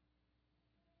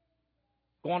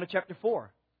 Go on to chapter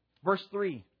 4, verse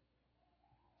 3.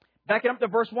 Backing up to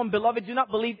verse 1, Beloved, do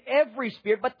not believe every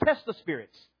spirit, but test the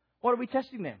spirits. What are we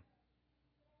testing them?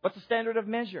 What's the standard of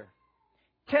measure?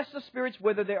 Test the spirits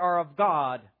whether they are of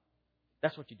God.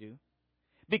 That's what you do.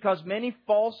 Because many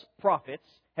false prophets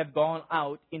have gone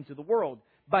out into the world.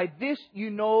 By this you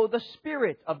know the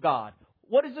Spirit of God.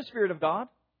 What is the Spirit of God?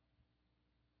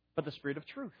 But the Spirit of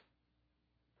truth.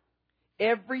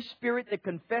 Every spirit that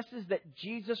confesses that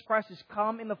Jesus Christ has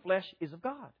come in the flesh is of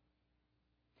God.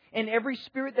 And every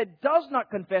spirit that does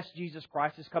not confess Jesus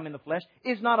Christ has come in the flesh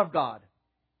is not of God.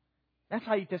 That's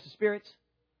how you test the spirits.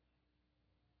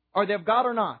 Are they of God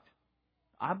or not?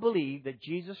 I believe that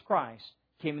Jesus Christ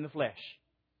came in the flesh.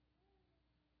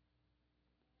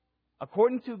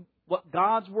 According to what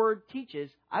God's Word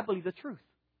teaches, I believe the truth.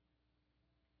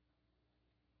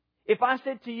 If I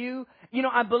said to you,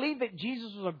 I believe that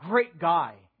Jesus was a great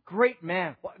guy, great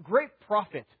man, great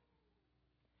prophet.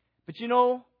 But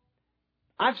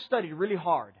I've studied really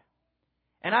hard.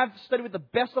 And I've studied with the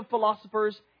best of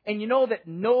philosophers. And you know that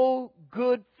no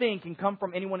good thing can come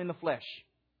from anyone in the flesh.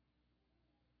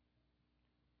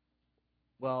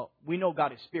 Well, we know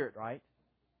God is spirit, right?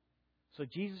 So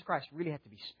Jesus Christ really had to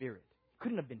be spirit. He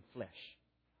couldn't have been flesh.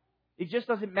 It just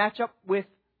doesn't match up with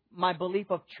my belief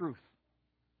of truth.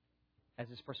 As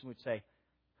this person would say,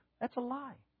 that's a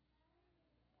lie.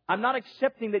 I'm not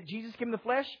accepting that Jesus came in the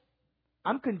flesh.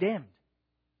 I'm condemned.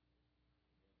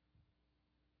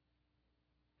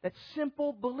 That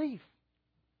simple belief.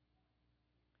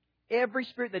 Every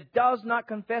spirit that does not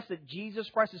confess that Jesus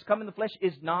Christ has come in the flesh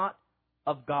is not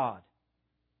of God.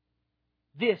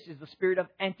 This is the spirit of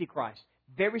Antichrist.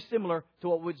 Very similar to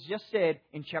what was just said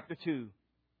in chapter 2.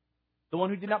 The one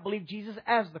who did not believe Jesus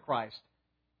as the Christ.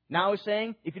 Now is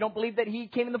saying, if you don't believe that He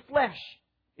came in the flesh,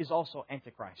 is also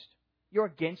Antichrist. You're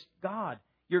against God.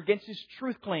 You're against His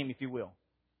truth claim, if you will.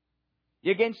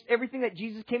 You're against everything that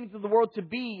Jesus came into the world to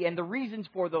be and the reasons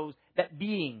for that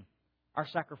being are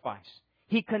sacrifice.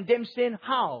 He condemns sin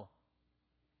how?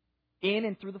 In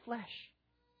and through the flesh.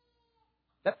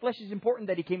 That flesh is important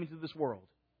that He came into this world.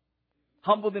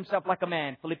 Humbled Himself like a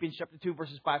man, Philippians chapter 2,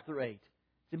 verses 5 through 8.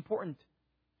 It's important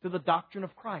to the doctrine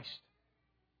of Christ.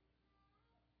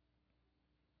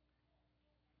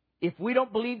 If we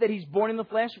don't believe that He's born in the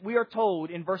flesh, we are told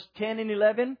in verse 10 and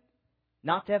 11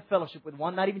 not to have fellowship with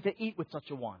one, not even to eat with such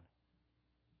a one.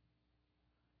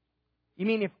 You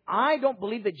mean if I don't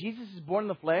believe that Jesus is born in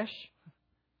the flesh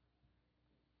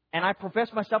and I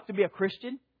profess myself to be a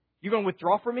Christian, you're going to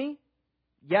withdraw from me?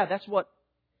 Yeah, that's what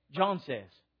John says.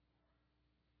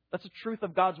 That's the truth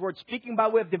of God's Word. Speaking by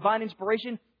way of divine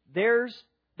inspiration, there's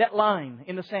that line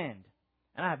in the sand.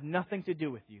 And I have nothing to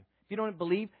do with you. If you don't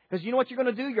believe, because you know what you're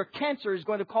going to do? Your cancer is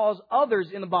going to cause others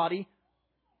in the body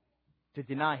to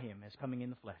deny Him as coming in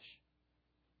the flesh.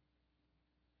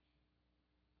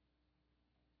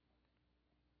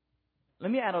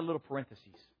 Let me add a little parenthesis.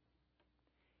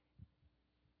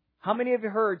 How many of you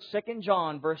heard 2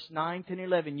 John verse 9, 10,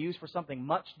 11 used for something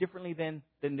much differently than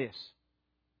this?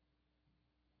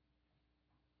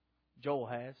 Joel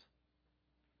has.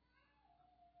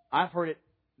 I've heard it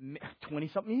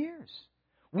 20-something years.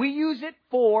 We use it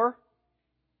for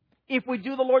if we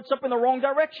do the Lord's Supper in the wrong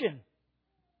direction.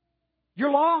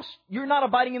 You're lost. You're not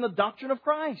abiding in the doctrine of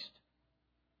Christ.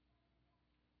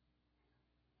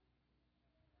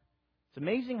 It's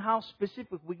amazing how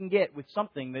specific we can get with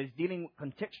something that is dealing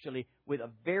contextually with a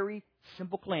very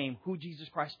simple claim, who Jesus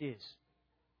Christ is.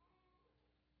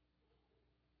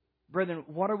 Brethren,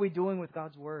 what are we doing with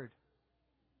God's Word?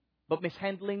 But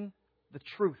mishandling the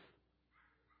truth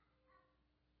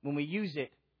when we use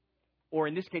it, or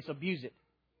in this case, abuse it.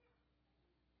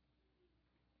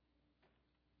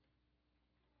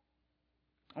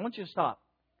 I want you to stop.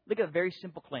 Look at a very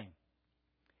simple claim.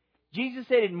 Jesus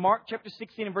said in Mark chapter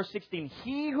 16 and verse 16,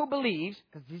 He who believes,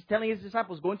 because He's telling His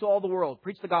disciples, go into all the world,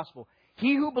 preach the gospel.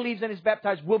 He who believes and is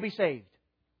baptized will be saved.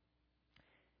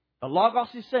 The Logos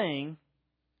is saying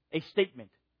a statement.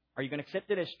 Are you going to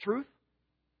accept it as truth?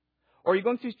 Or are you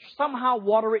going to somehow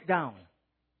water it down?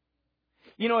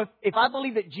 You know, if I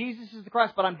believe that Jesus is the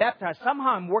Christ, but I'm baptized,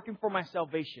 somehow I'm working for my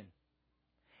salvation.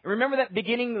 And remember that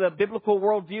beginning, the biblical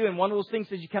worldview, and one of those things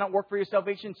says you cannot work for your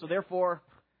salvation, so therefore,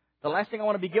 the last thing I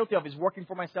want to be guilty of is working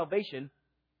for my salvation.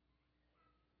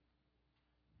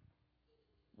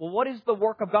 Well, what is the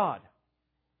work of God?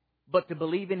 But to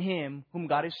believe in Him whom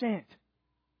God has sent.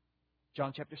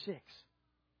 John chapter 6.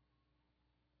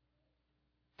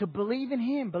 To believe in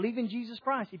Him, believe in Jesus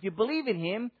Christ. If you believe in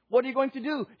Him, what are you going to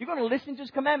do? You're going to listen to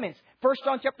His commandments. 1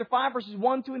 John chapter 5 verses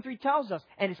 1, 2, and 3 tells us,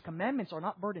 and His commandments are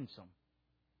not burdensome.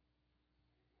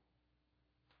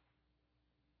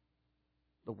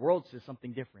 The world says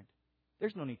something different.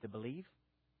 There's no need to believe.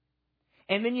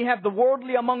 And then you have the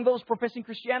worldly among those professing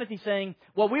Christianity saying,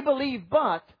 well, we believe,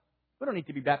 but We don't need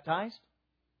to be baptized.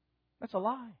 That's a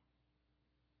lie.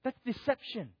 That's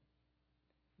deception.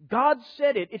 God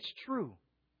said it. It's true.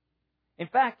 In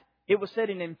fact, it was said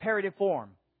in imperative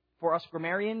form. For us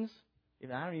grammarians,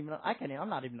 I don't even know. I'm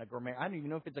not even a grammarian. I don't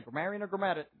even know if it's a grammarian or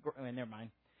grammatic. Never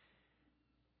mind.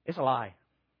 It's a lie.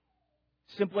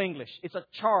 Simple English. It's a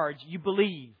charge you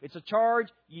believe. It's a charge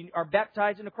you are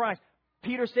baptized into Christ.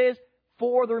 Peter says,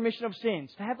 for the remission of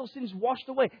sins. To have those sins washed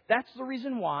away. That's the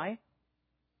reason why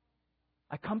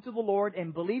I come to the Lord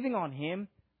and believing on Him,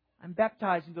 I'm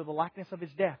baptized into the likeness of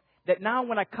His death. That now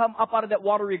when I come up out of that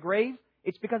watery grave,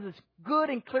 it's because it's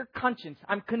good and clear conscience.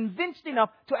 I'm convinced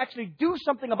enough to actually do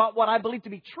something about what I believe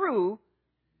to be true,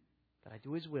 that I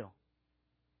do His will.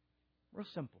 Real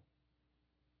simple.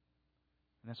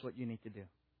 And that's what you need to do.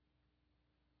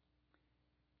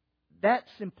 That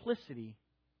simplicity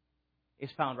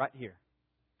is found right here.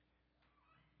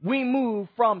 We move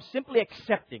from simply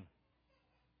accepting,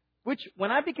 which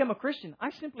when I became a Christian, I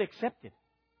simply accepted.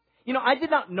 You know, I did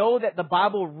not know that the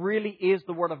Bible really is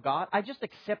the Word of God. I just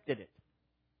accepted it.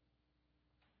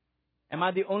 Am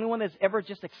I the only one that's ever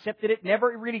just accepted it,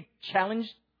 never really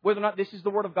challenged whether or not this is the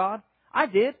Word of God? I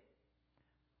did.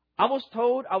 I was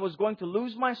told I was going to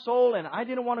lose my soul and I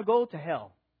didn't want to go to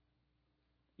hell.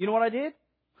 You know what I did?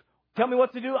 Tell me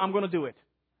what to do, I'm going to do it.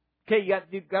 Okay,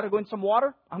 you got to go in some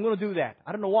water? I'm going to do that.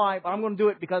 I don't know why, but I'm going to do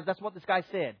it because that's what this guy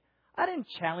said. I didn't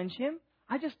challenge him.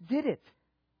 I just did it.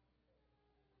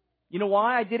 You know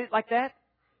why I did it like that?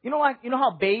 You know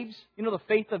how babes, the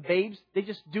faith of babes, they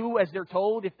just do as they're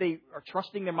told if they are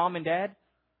trusting their mom and dad?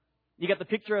 You got the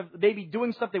picture of the baby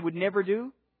doing stuff they would never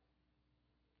do.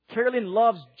 Carolyn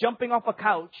loves jumping off a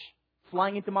couch,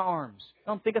 flying into my arms. I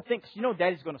don't think I think,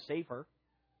 Daddy's going to save her.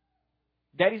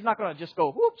 Daddy's not going to just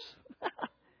go, whoops.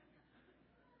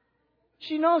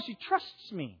 She knows, she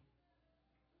trusts me.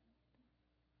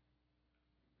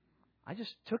 I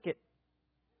just took it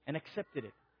and accepted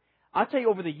it. I'll tell you,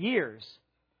 over the years,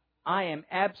 I am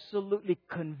absolutely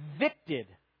convicted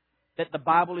that the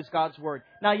Bible is God's Word.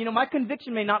 Now, my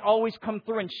conviction may not always come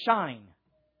through and shine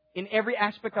in every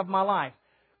aspect of my life,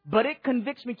 but it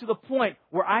convicts me to the point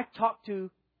where I talk to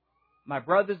my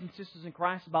brothers and sisters in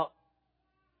Christ about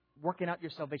working out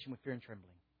your salvation with fear and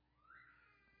trembling.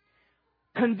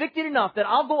 Convicted enough that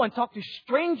I'll go and talk to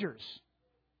strangers,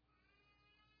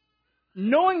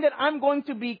 knowing that I'm going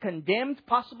to be condemned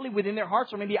possibly within their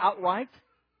hearts or maybe outright.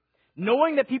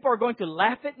 Knowing that people are going to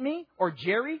laugh at me or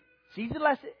Jerry, it's easy to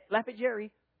laugh at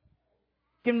Jerry,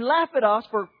 can laugh at us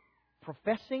for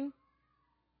professing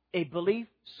a belief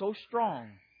so strong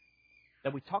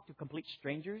that we talk to complete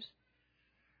strangers.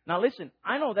 Now listen,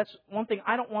 I know that's one thing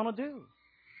I don't want to do.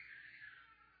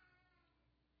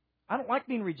 I don't like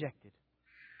being rejected.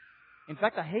 In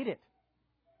fact, I hate it.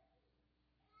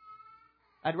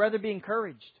 I'd rather be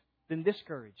encouraged than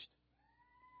discouraged.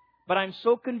 But I'm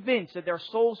so convinced that there are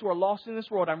souls who are lost in this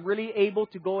world, I'm really able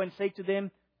to go and say to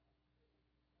them,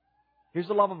 here's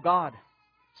the love of God.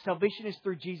 Salvation is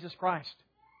through Jesus Christ.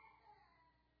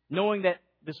 Knowing that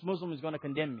this Muslim is going to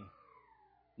condemn me.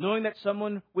 Knowing that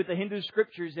someone with the Hindu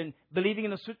scriptures and believing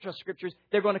in the Sutra scriptures,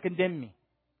 they're going to condemn me.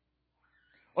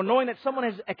 Or knowing that someone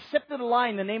has accepted a lie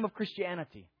in the name of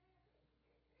Christianity,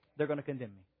 they're going to condemn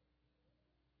me.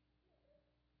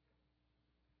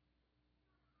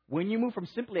 When you move from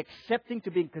simply accepting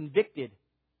to being convicted,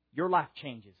 your life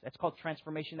changes. That's called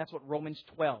transformation. That's what Romans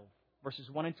 12, verses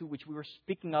 1 and 2, which we were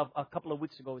speaking of a couple of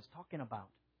weeks ago, is talking about.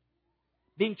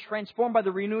 Being transformed by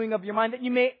the renewing of your mind, that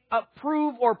you may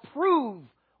approve or prove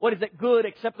what is that good,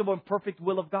 acceptable, and perfect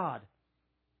will of God.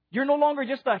 You're no longer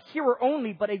just a hearer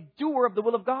only, but a doer of the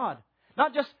will of God.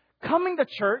 Not just coming to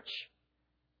church,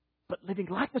 but living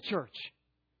like the church.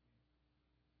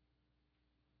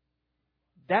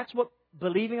 That's what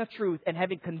believing a truth and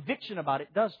having conviction about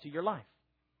it does to your life.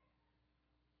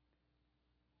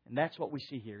 And that's what we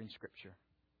see here in Scripture.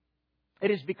 It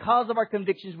is because of our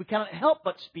convictions we cannot help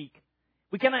but speak.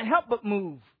 We cannot help but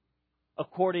move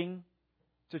according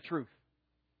to truth.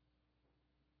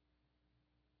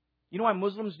 You know why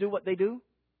Muslims do what they do?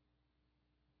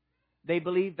 They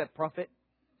believe that Prophet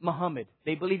Muhammad,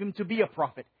 they believe him to be a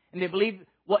prophet. And they believe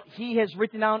what he has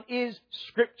written down is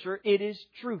Scripture. It is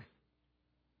truth.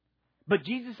 But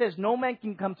Jesus says, no man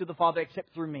can come to the Father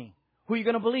except through me. Who are you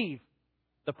going to believe?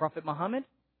 The Prophet Muhammad?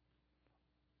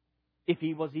 If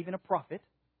he was even a prophet?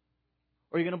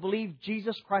 Or are you going to believe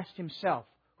Jesus Christ Himself,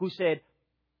 who said,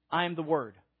 I am the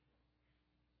Word.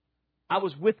 I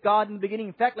was with God in the beginning.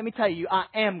 In fact, let me tell you, I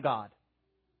am God.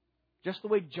 Just the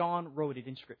way John wrote it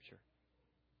in Scripture.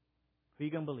 Who are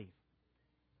you going to believe?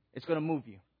 It's going to move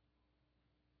you.